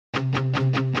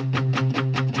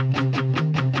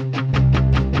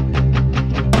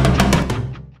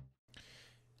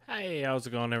Hi, how's it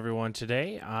going, everyone?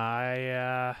 Today,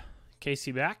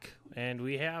 Casey back, and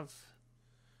we have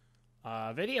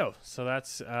video, so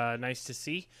that's nice to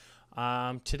see.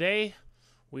 Today,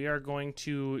 we are going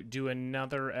to do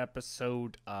another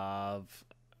episode of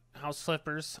House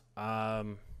Flippers.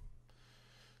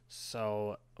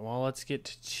 So, well, let's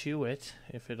get to it,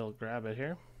 if it'll grab it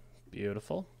here.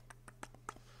 Beautiful.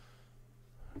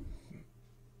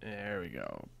 There we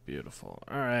go. Beautiful.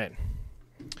 All right.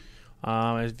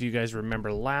 If you guys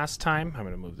remember last time, I'm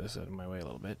going to move this out of my way a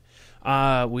little bit.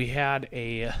 We had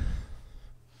a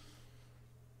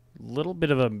little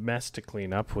bit of a mess to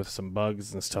clean up with some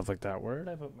bugs and stuff like that. Where did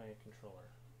I put my controller?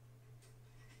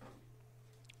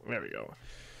 There we go.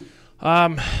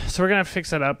 So we're going to fix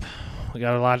that up. We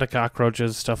got a lot of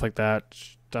cockroaches, stuff like that.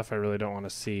 Stuff I really don't want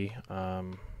to see.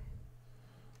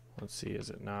 Let's see, is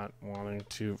it not wanting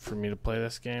for me to play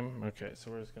this game? Okay,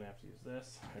 so we're just going to have to use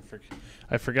this.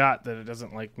 I forgot that it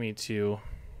doesn't like me to...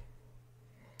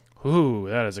 Ooh,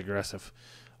 that is aggressive.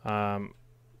 I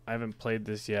haven't played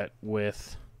this yet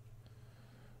with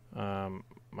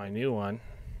my new one,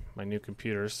 my new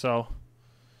computer. So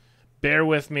bear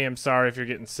with me. I'm sorry if you're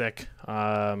getting sick.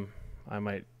 I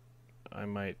might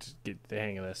get the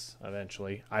hang of this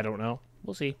eventually. I don't know.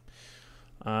 We'll see.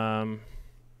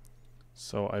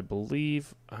 So I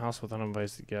believe a house with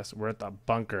uninvited guests. We're at the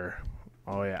bunker.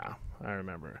 Oh yeah, I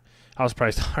remember. House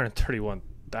price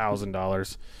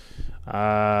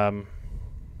 $131,000.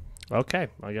 Okay,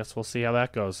 I guess we'll see how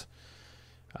that goes.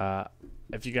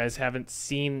 If you guys haven't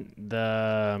seen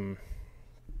the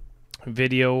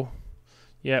video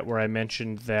yet, where I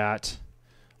mentioned that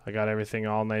I got everything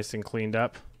all nice and cleaned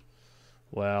up,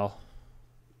 well,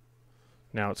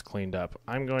 now it's cleaned up.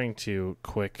 I'm going to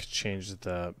quick change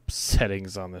the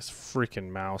settings on this freaking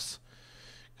mouse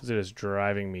because it is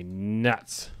driving me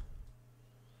nuts.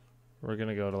 We're going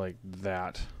to go to like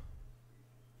that.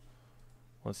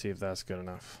 Let's see if that's good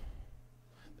enough.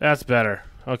 That's better.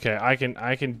 Okay, I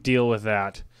can deal with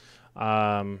that.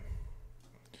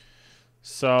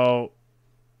 So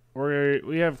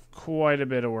we have quite a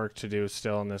bit of work to do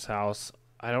still in this house.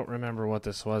 I don't remember what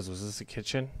this was. Was this a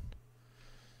kitchen?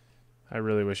 I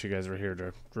really wish you guys were here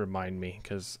to remind me,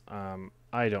 because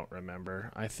I don't remember.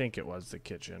 I think it was the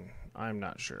kitchen. I'm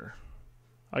not sure.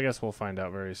 I guess we'll find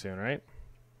out very soon, right?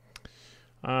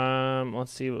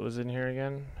 Let's see what was in here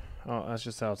again. Oh, that's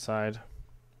just outside.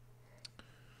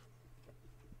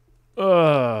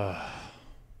 Ugh.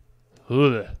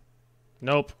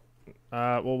 Nope.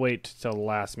 We'll wait till the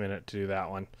last minute to do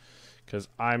that one, because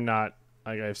I'm not,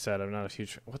 like I've said, I'm not a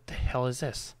huge... What the hell is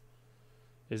this?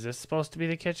 Is this supposed to be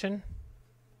the kitchen?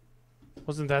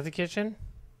 Wasn't that the kitchen?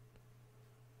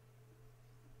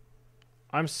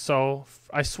 I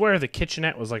swear the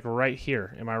kitchenette was like right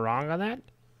here. Am I wrong on that?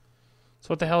 So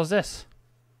what the hell is this?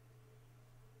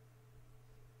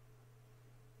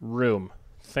 Room.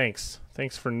 Thanks.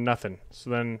 Thanks for nothing. So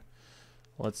then,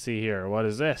 let's see here. What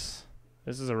is this?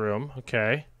 This is a room.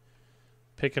 Okay.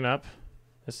 Picking up.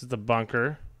 This is the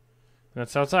bunker. And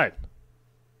that's outside.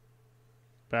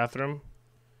 Bathroom.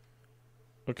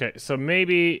 Okay, so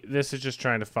maybe this is just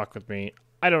trying to fuck with me.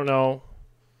 I don't know.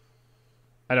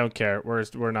 I don't care.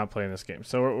 We're not playing this game.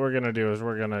 So what we're going to do is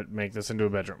we're going to make this into a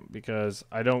bedroom, because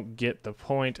I don't get the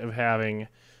point of having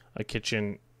a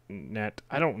kitchen net.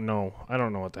 I don't know. I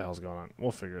don't know what the hell's going on.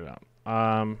 We'll figure it out.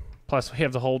 Plus, we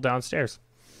have the whole downstairs.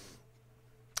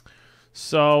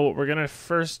 So what we're going to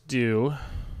first do,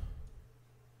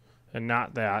 and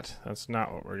not that. That's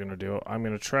not what we're going to do. I'm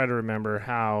going to try to remember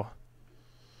how...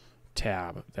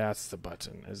 Tab. That's the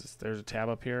button. There's a tab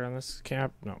up here on this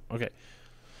cap? No. Okay.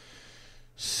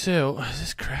 So, is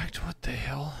this cracked? What the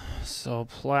hell? So,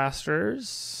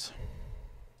 plasters.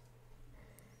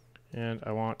 And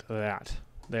I want that.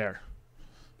 There.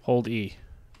 Hold E.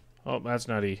 Oh, that's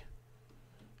not E.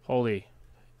 Hold E.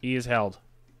 E is held.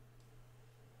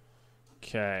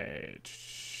 Okay.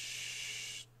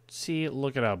 See,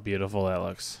 look at how beautiful that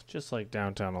looks. Just like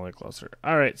downtown, only closer.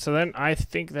 Alright, so then I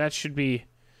think that should be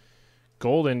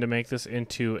golden to make this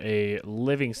into a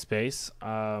living space.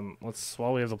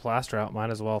 While we have the plaster out,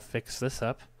 might as well fix this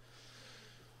up.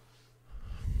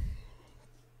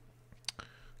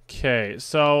 Okay,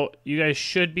 so you guys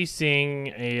should be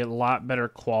seeing a lot better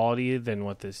quality than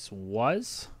what this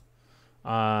was.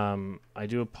 I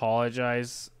do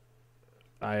apologize.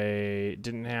 I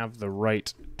didn't have the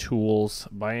right tools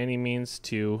by any means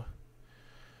to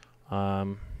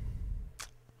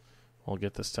I'll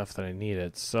get the stuff that I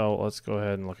needed. So let's go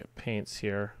ahead and look at paints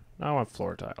here. I want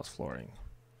floor tiles, flooring.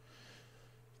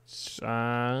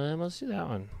 Let's do that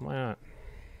one. Why not?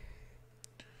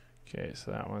 Okay, so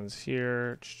that one's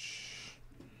here.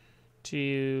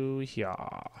 to here.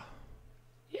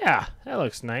 Yeah, that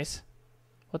looks nice.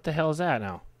 What the hell is that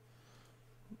now?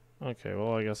 Okay,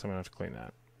 well, I guess I'm going to have to clean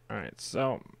that. Alright,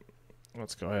 so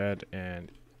let's go ahead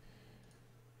and...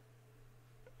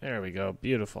 There we go.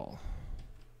 Beautiful.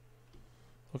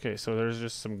 Okay, so there's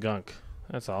just some gunk.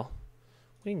 That's all.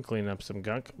 We can clean up some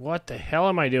gunk. What the hell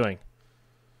am I doing?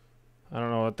 I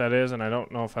don't know what that is, and I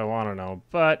don't know if I want to know,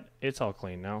 but it's all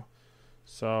clean now.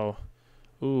 So,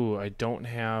 ooh, I don't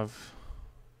have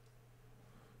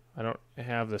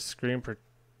the screen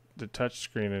the touch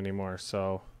screen anymore,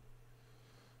 so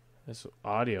this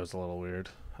audio is a little weird.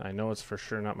 I know it's for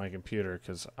sure not my computer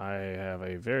because I have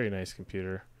a very nice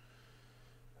computer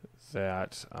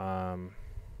that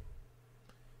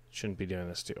shouldn't be doing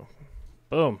this to.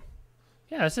 Boom.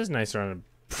 Yeah, this is nicer on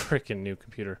a freaking new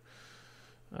computer.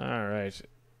 Alright.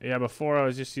 Yeah, before I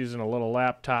was just using a little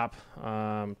laptop. 2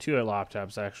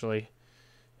 laptops, actually.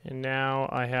 And now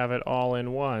I have it all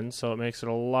in one, so it makes it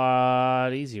a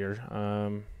lot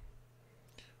easier.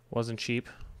 Wasn't cheap,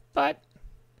 but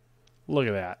look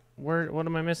at that. What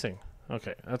am I missing?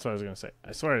 Okay, that's what I was going to say.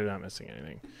 I swear I'm not missing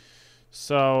anything.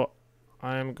 So,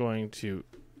 I'm going to...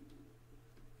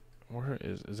 Where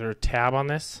is there a tab on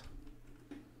this?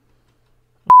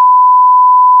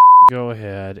 Go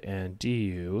ahead and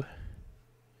do...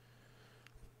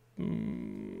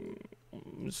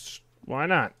 why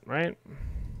not, right?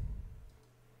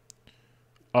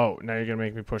 Oh, now you're going to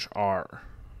make me push R.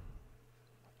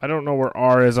 I don't know where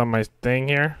R is on my thing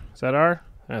here. Is that R?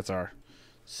 That's R.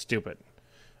 Stupid.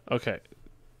 Okay.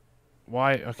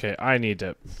 Why? Okay, I need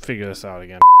to figure this out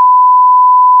again.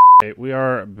 Okay, we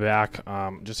are back.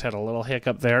 Just had a little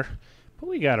hiccup there, but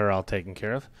we got her all taken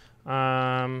care of.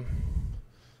 So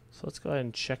let's go ahead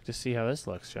and check to see how this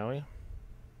looks, shall we?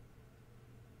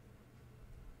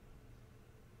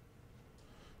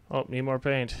 Oh, need more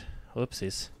paint.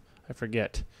 Whoopsies. I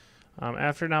forget.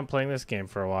 After not playing this game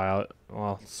for a while,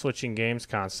 well, switching games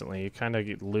constantly, you kind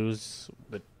of lose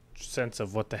the sense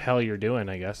of what the hell you're doing,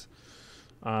 I guess.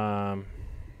 But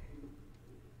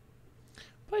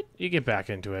you get back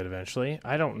into it eventually.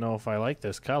 I don't know if I like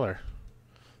this color.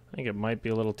 I think it might be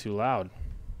a little too loud.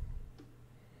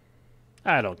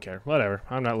 I don't care. Whatever.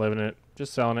 I'm not living it.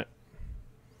 Just selling it.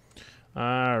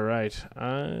 Alright.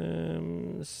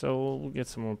 So we'll get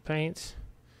some more paint.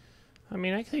 I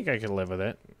mean, I think I could live with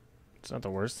it. It's not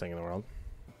the worst thing in the world.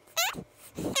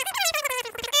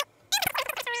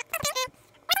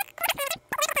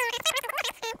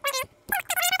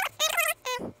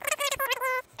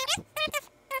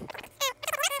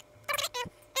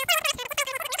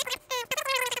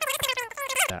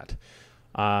 That.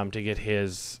 To get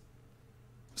his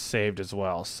saved as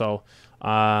well. So,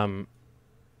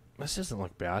 this doesn't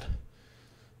look bad.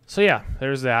 So yeah,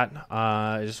 there's that.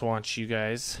 I just want you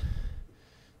guys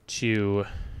to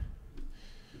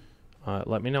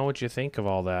let me know what you think of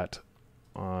all that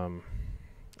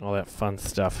fun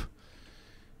stuff,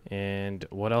 and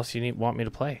what else you want me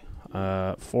to play.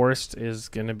 Forest is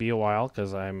gonna be a while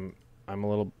because I'm a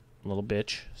little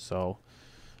bitch. So,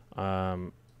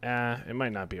 it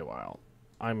might not be a while.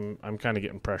 I'm kind of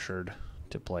getting pressured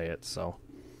to play it, so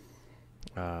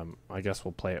I guess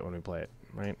we'll play it when we play it,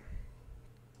 right?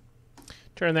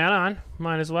 Turn that on,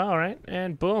 might as well, right?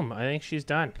 And boom, I think she's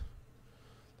done.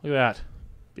 Look at that,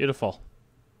 beautiful.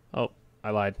 Oh, I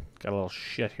lied. Got a little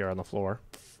shit here on the floor.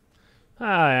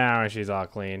 Ah, yeah, she's all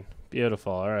clean,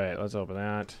 beautiful. All right, let's open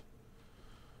that,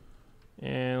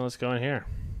 and let's go in here.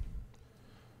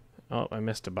 Oh, I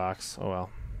missed a box. Oh well,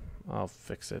 I'll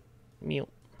fix it. Meow.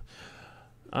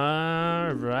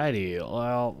 Alrighty,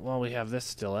 well, while we have this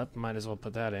still up, might as well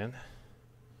put that in.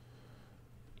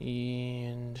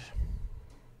 And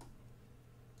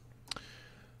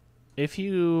if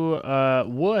you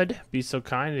would be so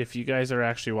kind, if you guys are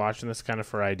actually watching this kind of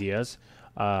for ideas,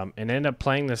 and end up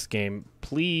playing this game,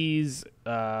 please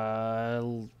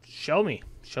show me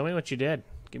what you did.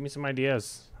 Give me some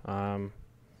ideas. I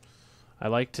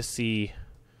like to see...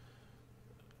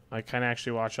 I kind of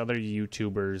actually watch other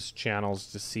YouTubers'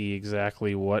 channels to see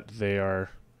exactly what they're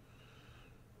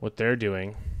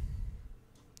doing.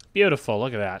 Beautiful,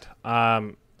 look at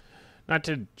that. Not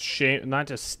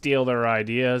to steal their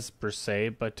ideas per se,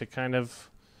 but to kind of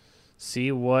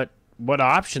see what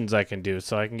options I can do,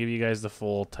 so I can give you guys the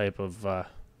full type of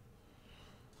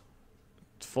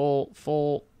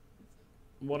full.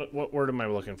 What word am I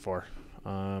looking for?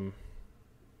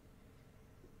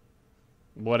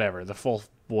 Whatever, the full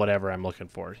whatever I'm looking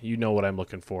for. You know what I'm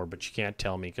looking for, but you can't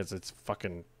tell me because it's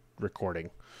fucking recording.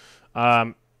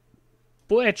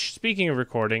 Which, speaking of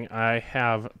recording, I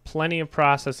have plenty of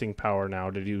processing power now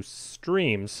to do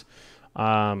streams.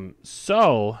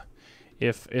 So,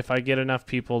 if I get enough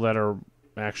people that are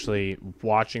actually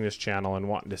watching this channel and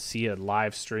wanting to see a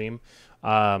live stream,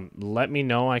 let me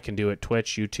know. I can do it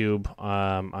Twitch, YouTube.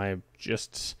 I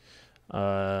just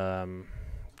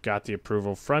got the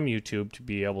approval from YouTube to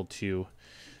be able to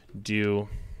do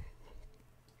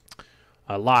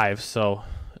live, so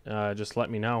just let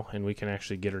me know and we can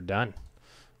actually get her done.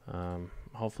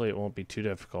 Hopefully it won't be too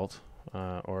difficult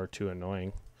or too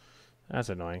annoying. That's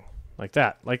annoying. Like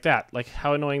that. Like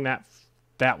how annoying that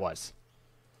was.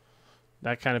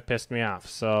 That kind of pissed me off.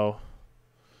 So,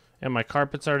 and my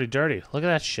carpet's already dirty. Look at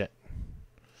that shit.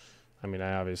 I mean,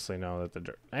 I obviously know that the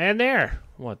dirt. And there!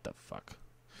 What the fuck?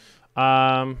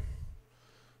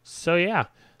 So yeah.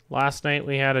 Last night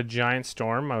we had a giant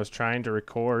storm. I was trying to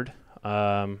record.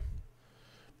 But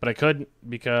I couldn't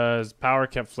because power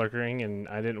kept flickering and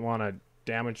I didn't want to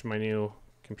damage my new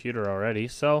computer already.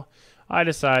 So I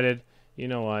decided, you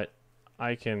know what?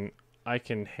 I can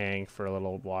hang for a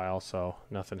little while so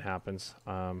nothing happens.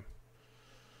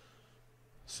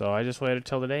 So I just waited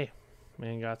till today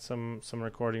and got some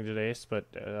recording today, but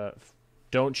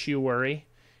don't you worry.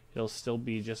 It'll still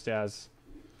be just as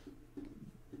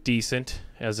decent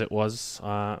as it was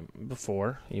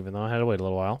before, even though I had to wait a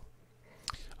little while.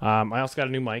 I also got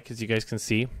a new mic, as you guys can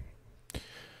see.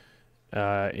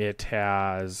 It's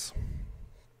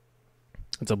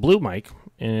a blue mic,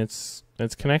 and it's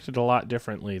connected a lot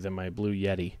differently than my Blue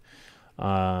Yeti.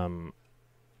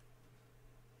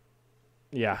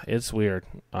 Yeah, it's weird.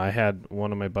 I had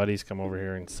one of my buddies come over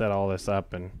here and set all this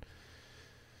up, and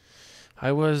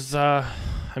I was, I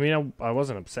mean, I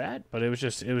wasn't upset, but it was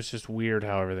just weird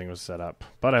how everything was set up.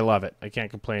 But I love it. I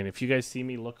can't complain. If you guys see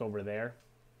me look over there,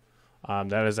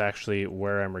 that is actually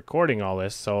where I'm recording all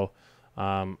this, so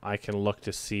I can look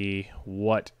to see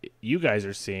what you guys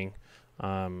are seeing,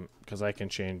 because I can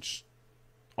change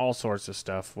all sorts of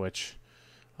stuff, which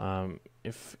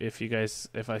if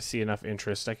I see enough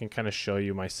interest, I can kind of show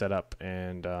you my setup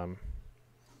and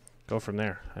go from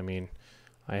there. I mean,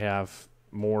 I have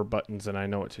more buttons than I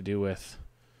know what to do with,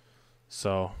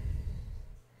 so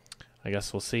I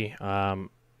guess we'll see.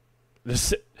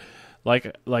 This,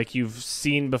 like you've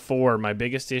seen before, my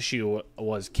biggest issue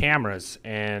was cameras,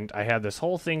 and I had this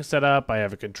whole thing set up. I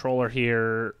have a controller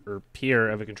here, or here,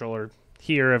 I have a controller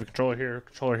here, I have a controller here,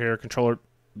 controller here, controller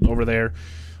over there.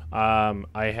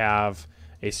 I have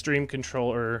a stream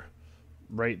controller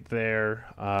right there.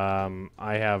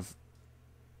 I have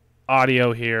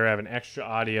audio here. I have an extra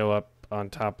audio up on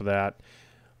top of that.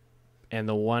 And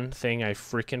the one thing I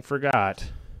freaking forgot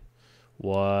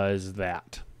was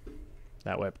that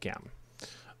webcam.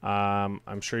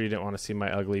 I'm sure you didn't want to see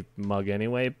my ugly mug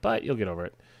anyway, but you'll get over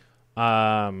it.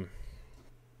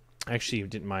 Actually, you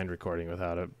didn't mind recording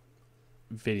without a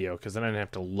video, because then I didn't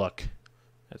have to look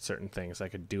at certain things. I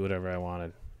could do whatever I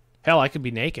wanted. Hell, I could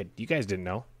be naked. You guys didn't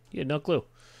know. You had no clue.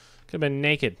 Could have been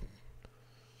naked,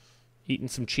 eating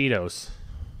some Cheetos.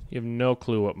 You have no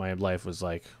clue what my life was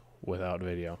like without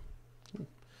video.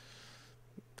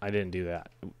 I didn't do that.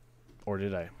 Or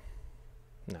did I?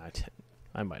 No, I didn't.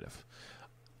 I might have.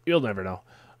 You'll never know.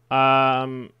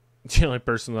 The only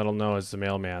person that'll know is the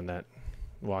mailman that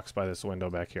walks by this window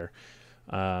back here.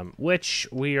 Which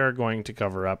we are going to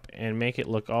cover up and make it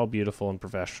look all beautiful and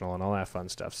professional and all that fun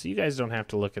stuff. So you guys don't have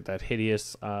to look at that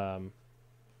hideous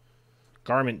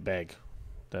garment bag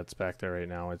that's back there right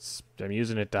now. I'm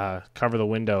using it to cover the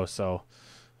window, so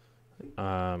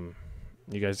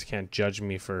you guys can't judge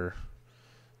me for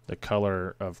the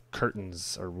color of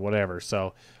curtains or whatever.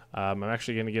 So I'm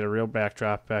actually going to get a real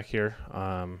backdrop back here,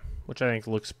 which I think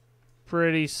looks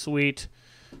pretty sweet.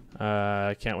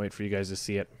 I can't wait for you guys to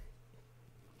see it.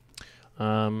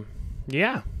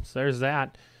 Yeah, so there's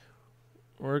that.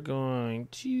 We're going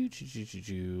to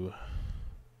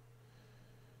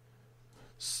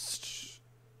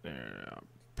there,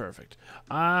 perfect.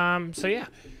 So yeah,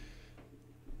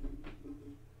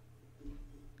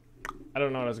 I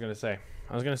don't know what I was gonna say.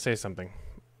 I was gonna say something.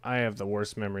 I have the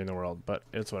worst memory in the world, but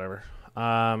it's whatever.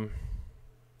 Hell,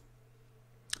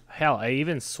 I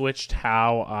even switched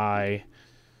how I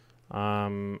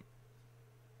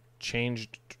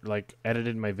changed, like,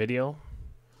 edited my video.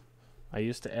 I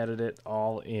used to edit it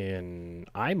all in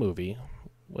iMovie,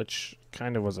 which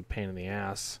kind of was a pain in the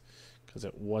ass because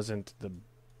it wasn't the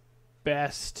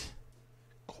best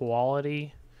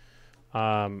quality,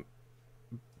 but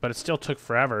it still took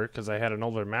forever because I had an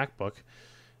older MacBook.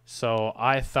 So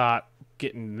I thought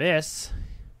getting this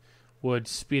would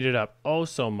speed it up oh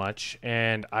so much,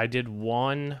 and I did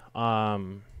one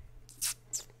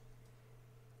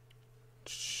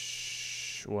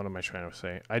what am I trying to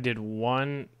say? I did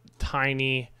one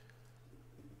tiny,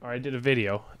 or I did a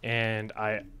video, and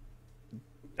I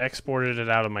exported it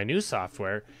out of my new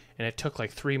software, and it took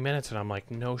like 3 minutes, and I'm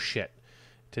like, no shit.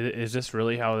 Is this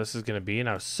really how this is going to be? And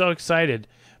I was so excited,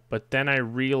 but then I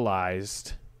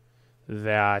realized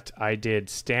that I did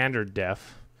standard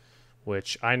def,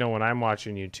 which I know when I'm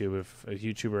watching YouTube, if a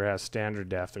YouTuber has standard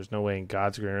def, there's no way in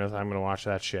God's green earth I'm going to watch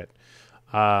that shit.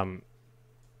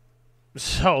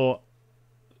 So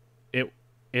it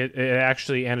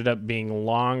actually ended up being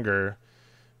longer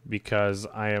because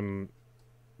I am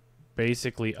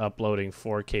basically uploading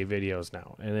 4K videos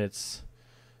now, and it's,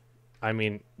 I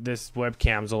mean, this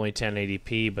webcam's only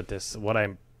 1080p, but what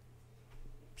I'm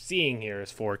seeing here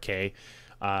is 4K.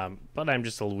 But I'm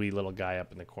just a wee little guy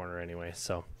up in the corner anyway,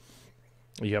 so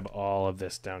you have all of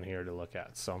this down here to look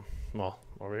at. So, well,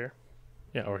 over here?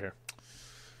 Yeah, over here.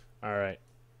 All right.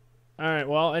 All right,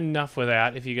 well, enough with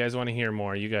that. If you guys want to hear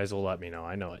more, you guys will let me know.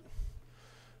 I know it.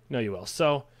 No, you will.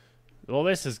 So, well,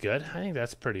 this is good. I think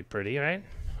that's pretty, right?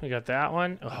 We got that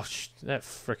one. Oh, that's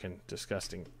freaking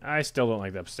disgusting. I still don't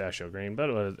like that pistachio green, but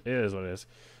it is what it is.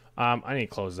 I need to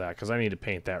close that because I need to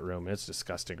paint that room. It's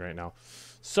disgusting right now.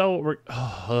 So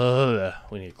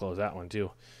we need to close that one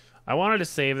too. I wanted to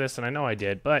save this, and I know I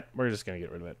did, but we're just gonna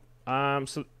get rid of it.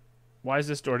 So why is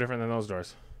this door different than those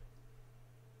doors?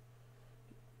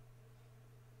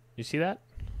 You see that?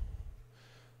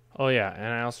 Oh yeah, and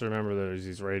I also remember there's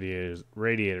these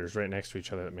radiators right next to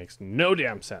each other that makes no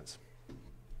damn sense.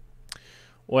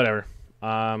 Whatever.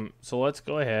 So let's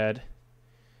go ahead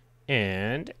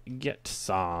and get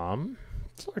some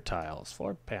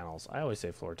floor panels. I always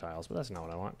say floor tiles, but that's not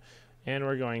what I want. And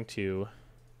we're going to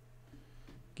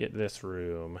get this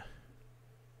room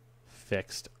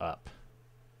fixed up.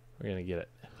 We're going to get it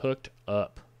hooked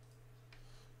up.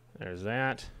 There's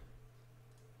that.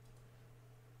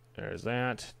 There's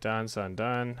that. Done, son,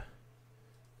 done.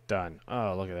 Done.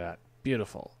 Oh, look at that.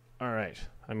 Beautiful. All right.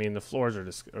 I mean, the floors are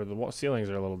the ceilings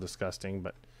are a little disgusting,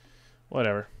 but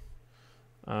whatever.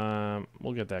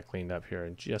 We'll get that cleaned up here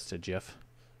in just a jiff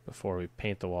before we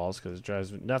paint the walls,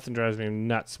 because nothing drives me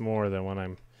nuts more than when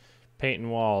I'm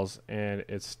painting walls and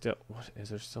it's still, what, is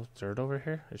there still dirt over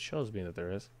here? It shows me that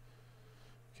there is.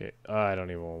 Okay, I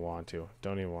don't even want to.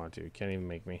 Don't even want to. Can't even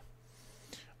make me.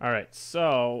 All right,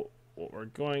 so what we're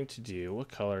going to do, what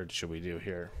color should we do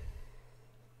here?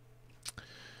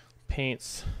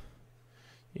 Paints.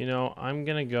 You know, I'm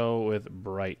going to go with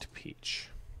bright peach,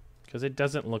 because it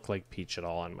doesn't look like peach at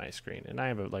all on my screen. And I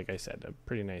have, like I said, a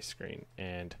pretty nice screen,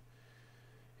 and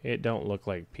it don't look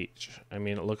like peach. I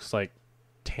mean, it looks like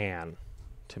tan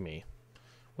to me,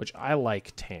 which I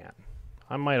like tan.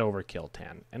 I might overkill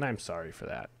tan, and I'm sorry for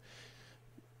that.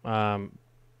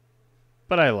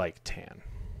 But I like tan.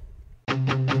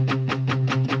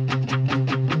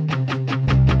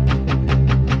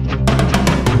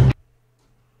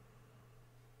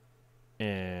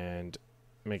 And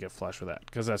make it flush with that,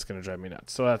 because that's going to drive me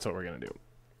nuts. So that's what we're going to do.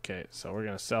 Okay, so we're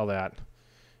going to sell that,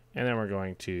 and then we're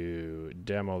going to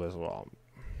demo this wall.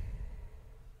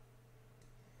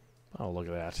 Oh, look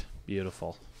at that.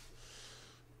 Beautiful.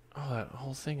 Oh, that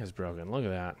whole thing is broken. Look at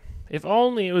that. If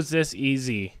only it was this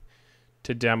easy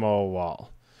to demo a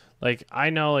wall. Like, I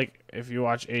know, like, if you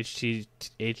watch HGTV,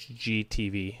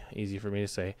 easy for me to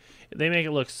say, they make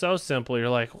it look so simple. You're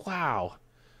like, wow,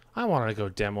 I want to go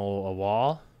demo a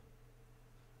wall.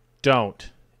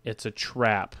 Don't. It's a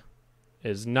trap.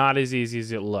 It's not as easy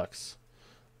as it looks.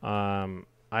 I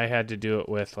had to do it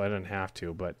with, well, I didn't have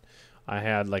to, but I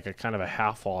had like a kind of a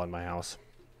half wall in my house.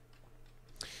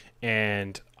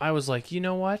 And I was like, you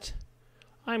know what?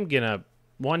 I'm gonna,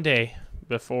 one day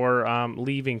before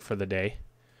leaving for the day,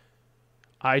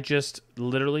 I just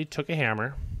literally took a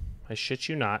hammer, I shit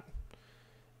you not,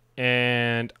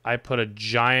 and I put a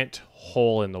giant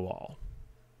hole in the wall.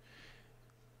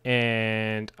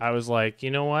 And I was like, you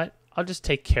know what? I'll just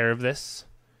take care of this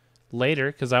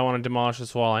later, because I want to demolish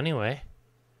this wall anyway.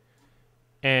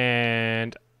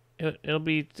 And it'll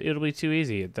be too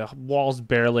easy. The wall's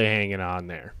barely hanging on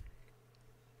there.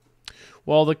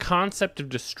 Well, the concept of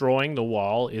destroying the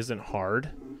wall isn't hard,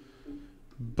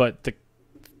 but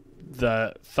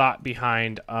the thought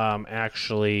behind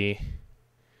actually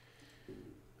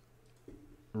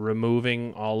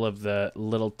removing all of the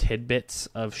little tidbits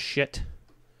of shit,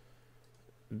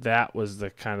 that was the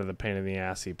kind of the pain in the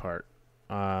assy part.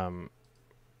 And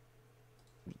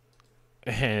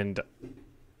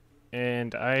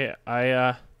I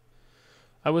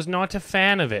was not a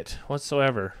fan of it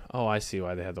whatsoever. Oh, I see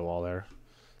why they had the wall there.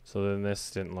 So then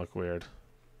this didn't look weird.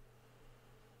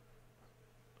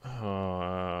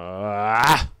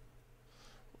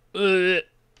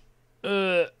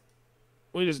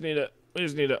 We just need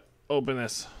to open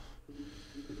this.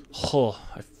 Oh,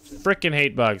 I Freaking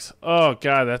hate bugs. Oh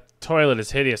god, that toilet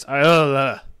is hideous.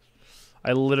 I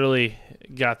literally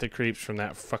got the creeps from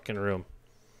that fucking room.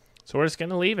 So we're just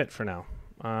gonna leave it for now,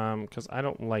 because I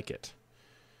don't like it.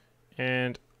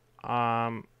 And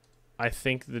I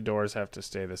think the doors have to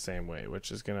stay the same way,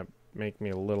 which is gonna make me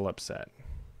a little upset.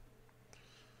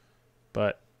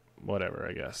 But whatever,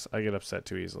 I guess. I get upset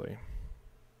too easily.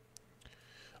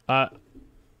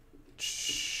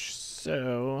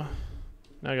 So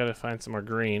now I gotta find some more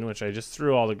green, which I just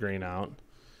threw all the green out.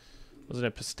 Wasn't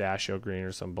it pistachio green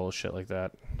or some bullshit like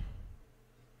that?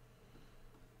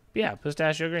 Yeah,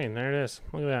 pistachio green. There it is.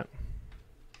 Look at that.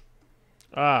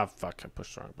 Ah, fuck. I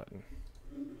pushed the wrong button.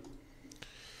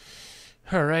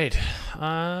 Alright.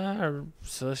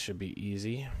 So this should be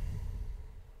easy.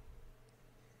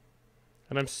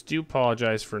 And I do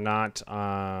apologize for not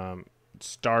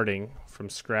starting from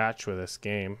scratch with this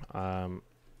game.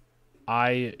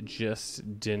 I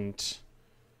just didn't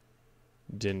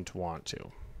want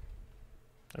to.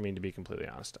 I mean, to be completely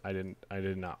honest, I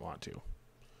did not want to.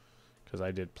 Because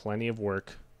I did plenty of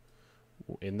work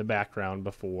in the background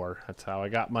before. That's how I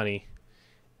got money.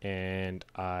 And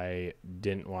I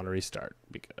didn't want to restart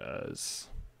because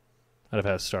I'd have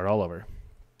had to start all over.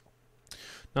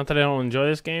 Not that I don't enjoy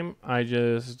this game. I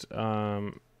just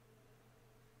no,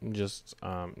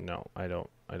 I don't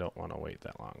want to wait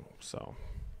that long. So,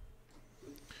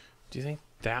 do you think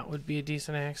that would be a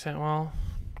decent accent wall?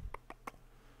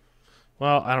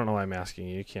 Well, I don't know why I'm asking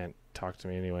you. You can't talk to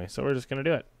me anyway. So we're just gonna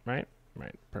do it, right?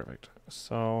 Right, perfect.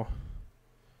 So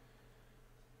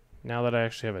now that I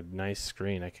actually have a nice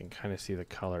screen, I can kind of see the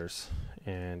colors,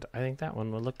 and I think that one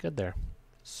would look good there.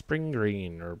 Spring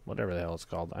green, or whatever the hell it's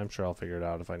called. I'm sure I'll figure it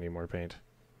out if I need more paint.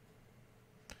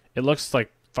 It looks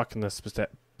like fucking this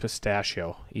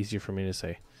pistachio. Easier for me to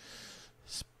say.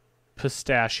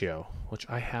 Pistachio, which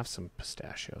I have some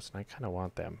pistachios, and I kind of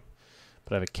want them.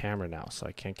 But I have a camera now, so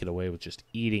I can't get away with just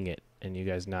eating it and you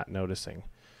guys not noticing.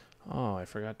 Oh, I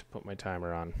forgot to put my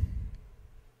timer on.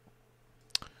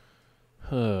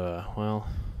 Well,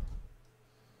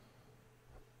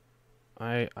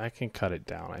 I can cut it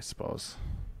down, I suppose.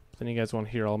 But then you guys won't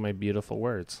hear all my beautiful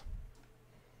words.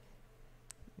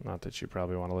 Not that you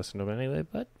probably want to listen to them anyway,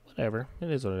 but whatever.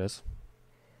 It is what it is.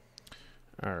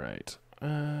 Alright.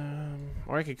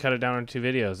 Or I could cut it down into 2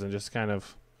 videos and just kind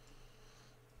of...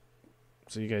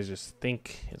 So you guys just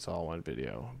think it's all one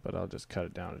video, but I'll just cut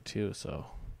it down to 2, so...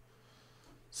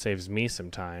 Saves me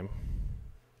some time.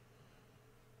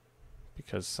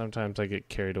 Because sometimes I get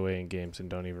carried away in games and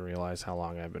don't even realize how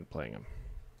long I've been playing them.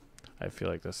 I feel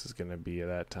like this is going to be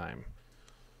that time.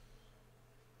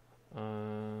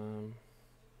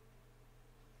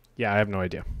 Yeah, I have no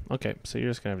idea. Okay, so you're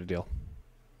just going to have to deal.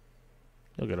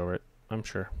 You'll get over it, I'm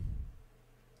sure.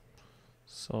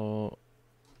 So,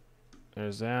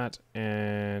 there's that,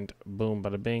 and boom,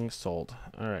 bada bing, sold.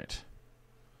 Alright.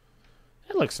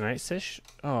 That looks nice-ish.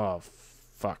 Oh,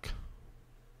 fuck.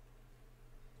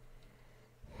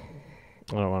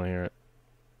 I don't want to hear it.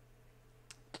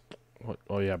 What?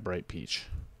 Oh, yeah, bright peach.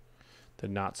 The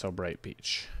not-so-bright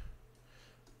peach.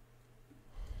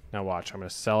 Now watch, I'm going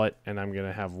to sell it, and I'm going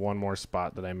to have one more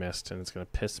spot that I missed, and it's going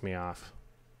to piss me off.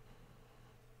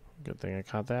 Good thing I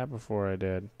caught that before I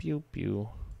did. Pew,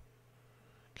 pew.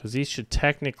 Because these should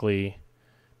technically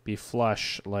be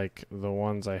flush like the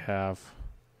ones I have.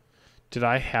 Did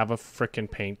I have a frickin'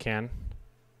 paint can?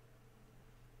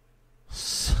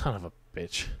 Son of a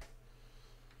bitch.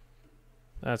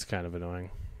 That's kind of annoying.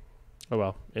 Oh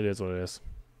well, it is what it is.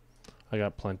 I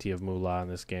got plenty of moolah in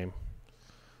this game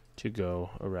to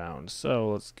go around.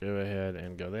 So let's go ahead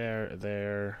and go there,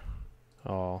 there,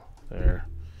 all there.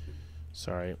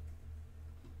 Sorry.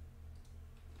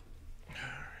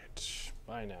 Alright,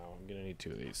 bye now. I'm gonna need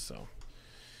 2 of these, so.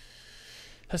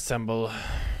 Assemble.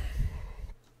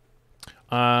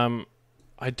 I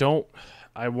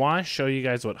want to show you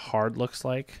guys what hard looks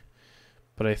like,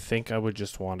 but I think I would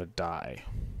just want to die.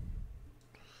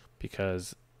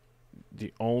 Because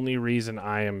the only reason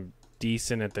I am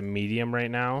decent at the medium right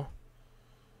now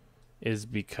is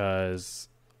because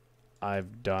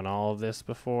I've done all of this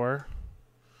before.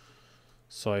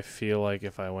 So I feel like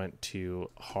if I went to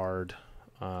hard,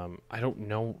 I don't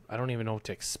even know what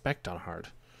to expect on hard.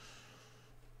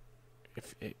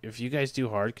 If you guys do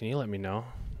hard, can you let me know?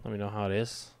 Let me know how it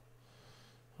is.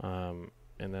 And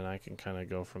then I can kind of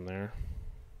go from there.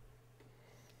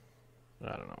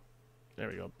 I don't know. There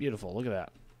we go. Beautiful. Look at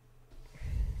that.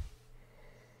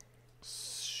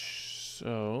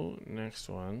 So, next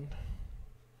one.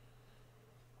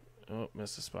 Oh,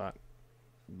 missed a spot.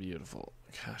 Beautiful.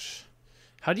 Gosh.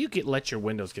 How do you let your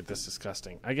windows get this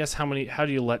disgusting? I guess how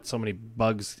do you let so many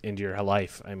bugs into your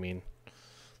life? I mean,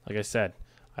 like I said,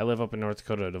 I live up in North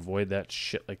Dakota to avoid that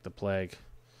shit like the plague.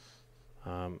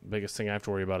 Biggest thing I have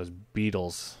to worry about is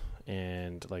beetles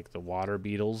and like the water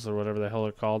beetles or whatever the hell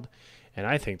they're called. And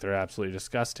I think they're absolutely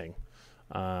disgusting.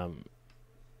 Oh,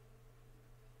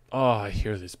 I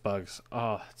hear these bugs.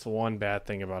 Oh, it's one bad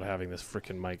thing about having this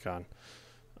freaking mic on.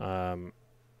 I'm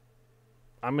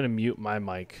going to mute my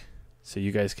mic so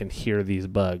you guys can hear these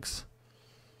bugs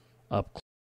up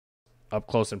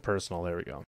close and personal. There we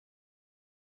go.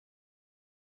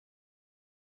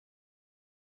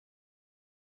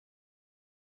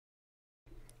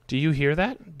 Do you hear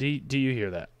that? Do you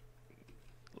hear that?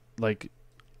 Like,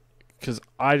 because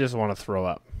I just want to throw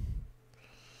up.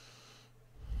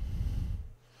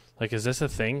 Like, is this a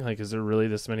thing? Like, is there really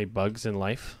this many bugs in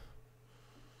life?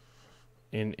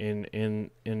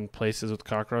 In places with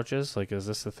cockroaches? Like, is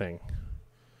this a thing?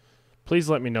 Please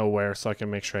let me know where so I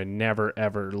can make sure I never,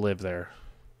 ever live there.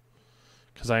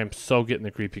 Because I am so getting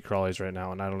the creepy crawlies right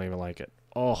now, and I don't even like it.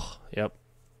 Oh, yep.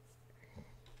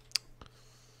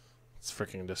 It's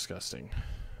freaking disgusting.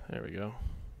 There we go.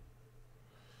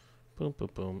 Boom, boom,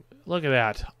 boom. Look at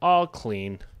that. All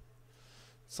clean.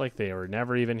 It's like they were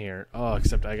never even here. Oh,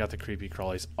 except I got the creepy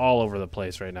crawlies all over the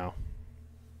place right now.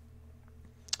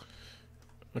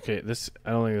 Okay, I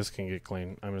don't think this can get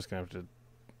clean. I'm just going to have to...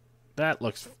 That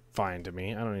looks fine to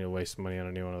me. I don't need to waste money on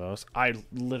a new one of those. I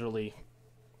literally...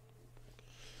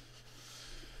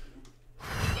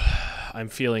 I'm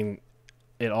feeling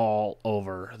it all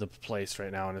over the place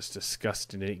right now, and it's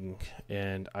disgusting,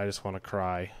 and I just want to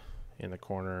cry in the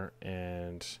corner,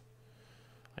 and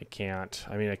I can't.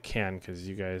 I mean, I can, because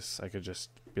you guys, I could just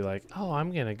be like, oh,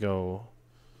 I'm going to go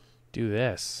do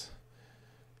this,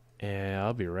 and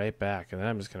I'll be right back, and then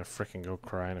I'm just going to freaking go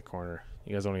cry in a corner.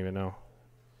 You guys don't even know.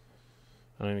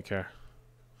 I don't even care.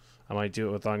 I might do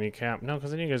it with on your camp. No,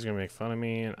 because then you guys are going to make fun of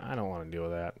me, and I don't want to deal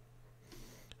with that.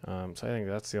 So I think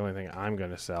that's the only thing I'm going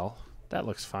to sell. That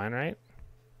looks fine, right?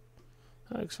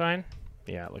 That looks fine?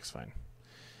 Yeah, it looks fine.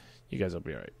 You guys will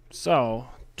be alright. So,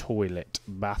 toilet,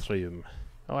 bathroom.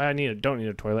 Oh, don't need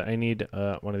a toilet. I need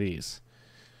one of these.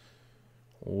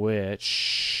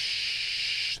 Which...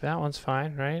 That one's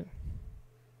fine, right?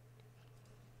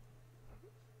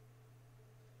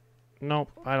 Nope,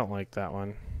 I don't like that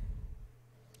one.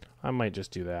 I might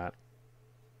just do that.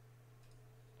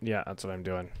 Yeah, that's what I'm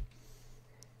doing.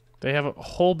 They have a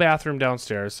whole bathroom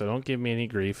downstairs, so don't give me any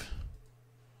grief.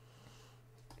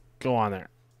 Go on there.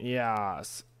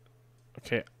 Yes.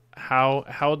 Okay, how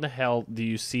in the hell do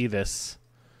you see this?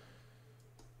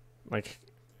 Like,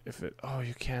 if it... Oh,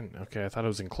 you can. Okay, I thought it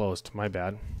was enclosed. My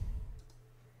bad.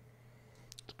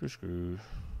 Screw, screw.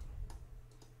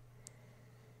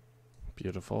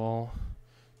 Beautiful.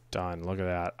 Done. Look at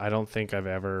that. I don't think I've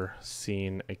ever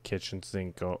seen a kitchen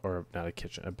sink go, or not a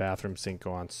kitchen, a bathroom sink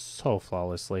go on so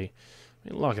flawlessly. I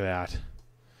mean, look at that.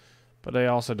 But they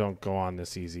also don't go on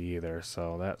this easy either,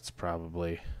 so that's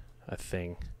probably a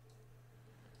thing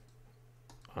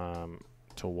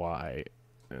to why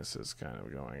this is kind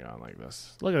of going on like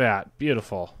this. Look at that.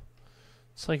 Beautiful.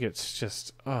 It's like it's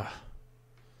just,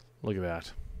 look at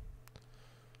that.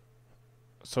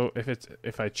 So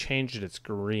if I change it, it's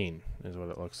green, is what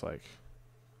it looks like.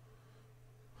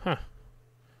 Huh.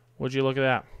 Would you look at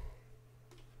that?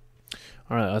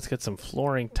 All right, let's get some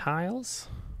flooring tiles.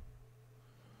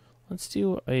 Let's see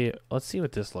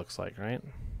what this looks like, right?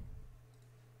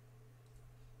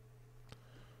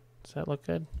 Does that look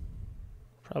good?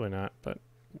 Probably not, but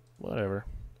whatever.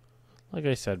 Like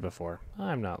I said before,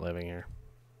 I'm not living here.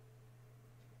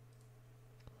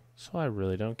 So I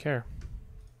really don't care.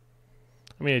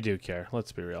 I mean, I do care,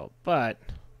 let's be real, but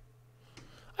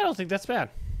I don't think that's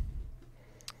bad.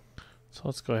 So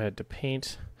let's go ahead to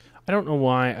paint. I don't know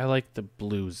why I like the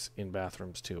blues in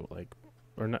bathrooms too, like,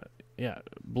 or not, yeah,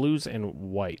 blues and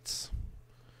whites.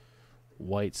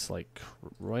 Whites like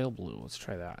royal blue. Let's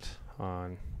try that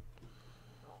on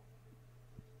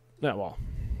that wall.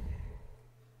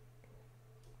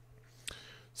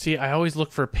 See, I always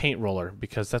look for a paint roller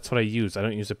because that's what I use. I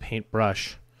don't use a paint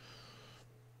brush.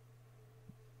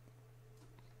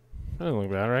 That doesn't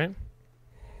look bad, right?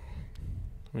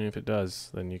 I mean, if it does,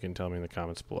 then you can tell me in the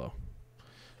comments below.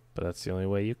 But that's the only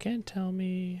way you can tell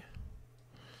me.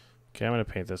 Okay, I'm going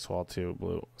to paint this wall too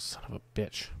blue. Son of a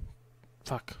bitch.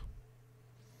 Fuck.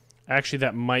 Actually,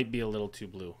 that might be a little too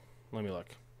blue. Let me look.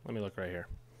 Let me look right here.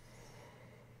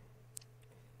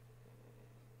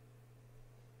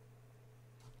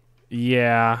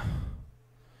 Yeah.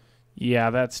 Yeah,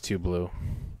 that's too blue.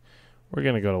 We're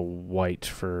going to go to white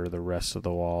for the rest of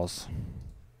the walls.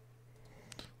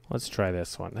 Let's try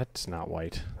this one. That's not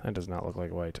white. That does not look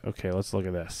like white. Okay, let's look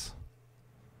at this.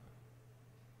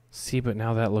 See, but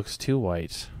now that looks too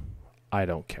white. I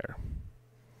don't care.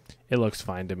 It looks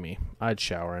fine to me. I'd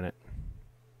shower in it.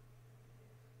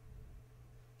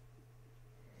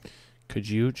 Could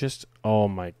you just... Oh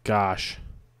my gosh.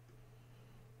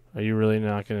 Are you really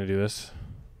not going to do this?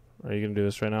 Are you going to do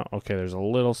this right now? Okay, there's a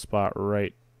little spot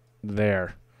right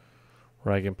there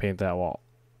where I can paint that wall.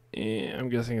 I'm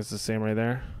guessing it's the same right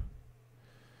there.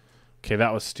 Okay,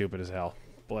 that was stupid as hell.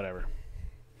 Whatever.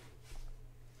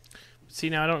 See,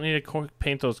 now I don't need to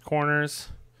paint those corners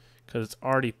because it's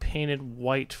already painted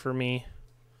white for me.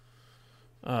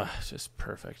 It's just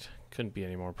perfect. Couldn't be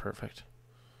any more perfect.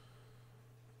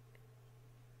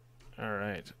 All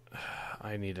right.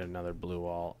 I need another blue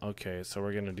wall. Okay, so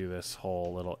we're going to do this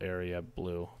whole little area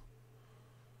blue.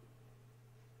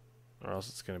 Or else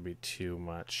it's going to be too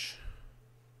much.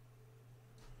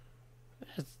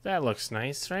 That looks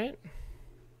nice, right?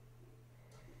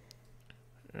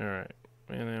 All right.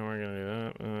 And then we're going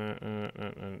to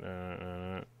do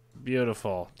that.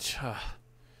 Beautiful.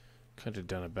 Could have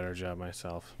done a better job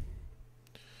myself.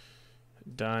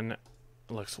 Done.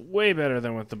 Looks way better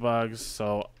than with the bugs,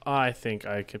 so I think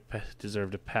I could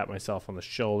deserve to pat myself on the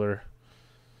shoulder.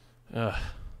 All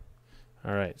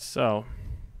right, so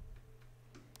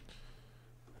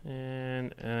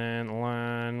and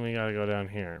line, we gotta go down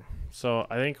here. So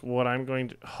I think what I'm going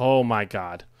to, oh my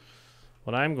god,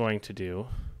 what I'm going to do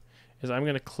is I'm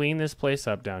going to clean this place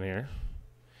up down here,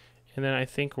 and then I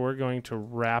think we're going to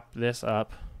wrap this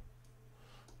up.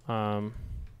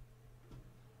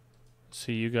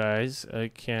 So you guys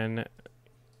can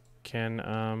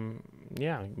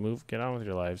yeah, get on with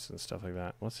your lives and stuff like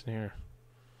that. What's in here?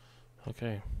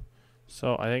 Okay,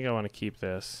 so I think I want to keep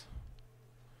this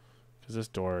because this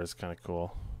door is kind of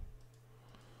cool,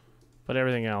 but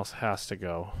everything else has to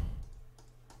go.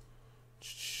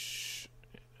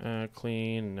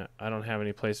 Clean. I don't have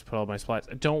any place to put all my supplies.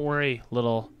 Don't worry,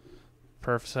 little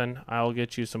person. I'll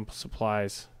get you some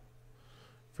supplies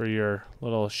for your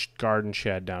little garden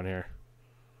shed down here.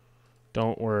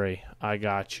 Don't worry, I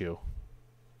got you.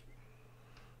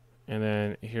 And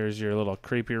then here's your little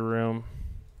creepy room.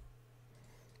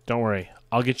 Don't worry,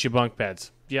 I'll get you bunk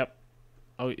beds. Yep.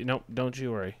 Oh, no, don't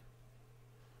you worry.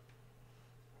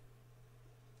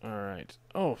 Alright.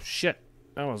 Oh, shit.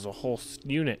 That was a whole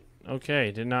unit.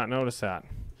 Okay, did not notice that.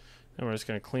 Then we're just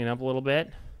going to clean up a little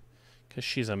bit because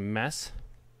she's a mess.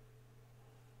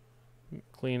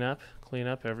 Clean up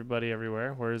everybody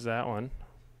everywhere. Where's that one?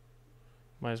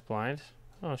 Mine's blind.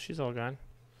 Oh, she's all gone.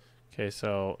 Okay,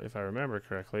 so if I remember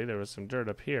correctly, there was some dirt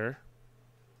up here.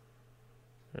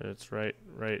 It's right.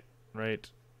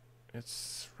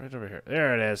 It's right over here.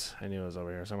 There it is. I knew it was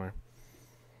over here somewhere.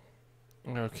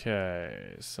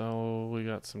 Okay, so we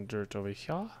got some dirt over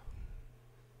here.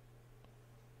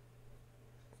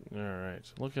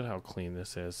 Alright, look at how clean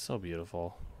this is. So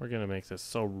beautiful. We're going to make this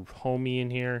so homey in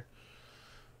here.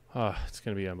 It's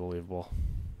going to be unbelievable.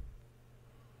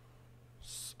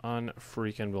 It's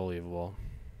unfreaking believable.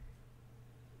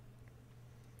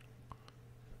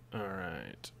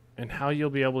 Alright. And how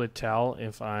you'll be able to tell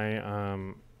if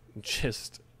I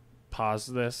just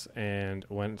paused this and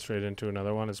went straight into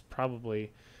another one is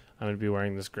probably I'm going to be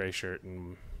wearing this gray shirt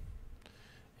and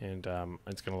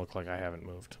it's going to look like I haven't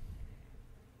moved.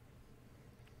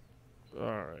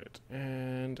 Alright.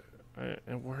 And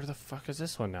where the fuck is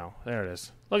this one now? There it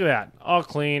is. Look at that. All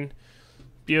clean.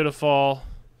 Beautiful.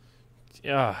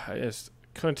 Yeah, I just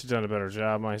couldn't have done a better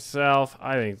job myself.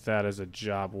 I think that is a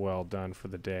job well done for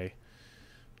the day.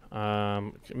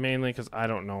 Mainly because I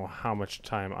don't know how much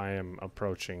time I am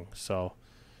approaching. So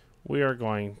we are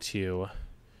going to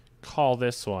call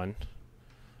this one.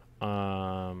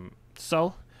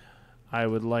 So I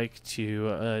would like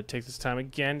to take this time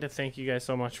again to thank you guys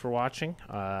so much for watching.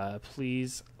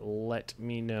 Please let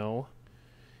me know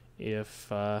if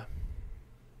there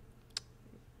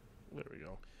we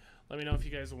go. Let me know if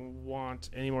you guys want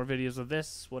any more videos of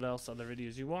this, what else other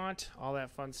videos you want, all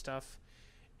that fun stuff,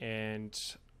 and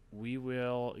we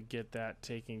will get that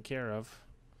taken care of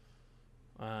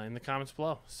in the comments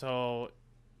below. So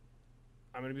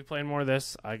I'm going to be playing more of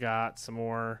this. I got some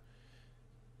more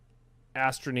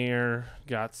Astroneer,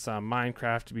 got some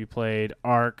Minecraft to be played,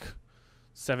 Ark,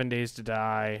 7 Days to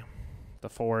Die, The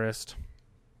Forest.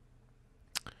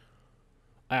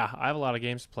 Yeah, I have a lot of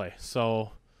games to play,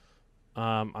 so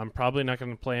I'm probably not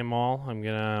going to play them all. I'm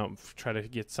going to try to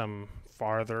get some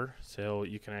farther so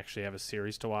you can actually have a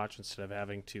series to watch instead of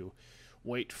having to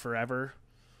wait forever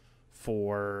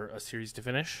for a series to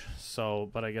finish. So,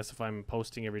 but I guess if I'm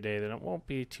posting every day, then it won't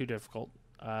be too difficult.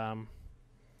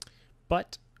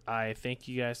 But I thank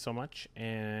you guys so much,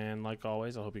 and like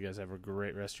always, I hope you guys have a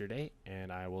great rest of your day,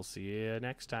 and I will see you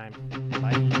next time.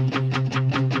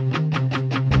 Bye.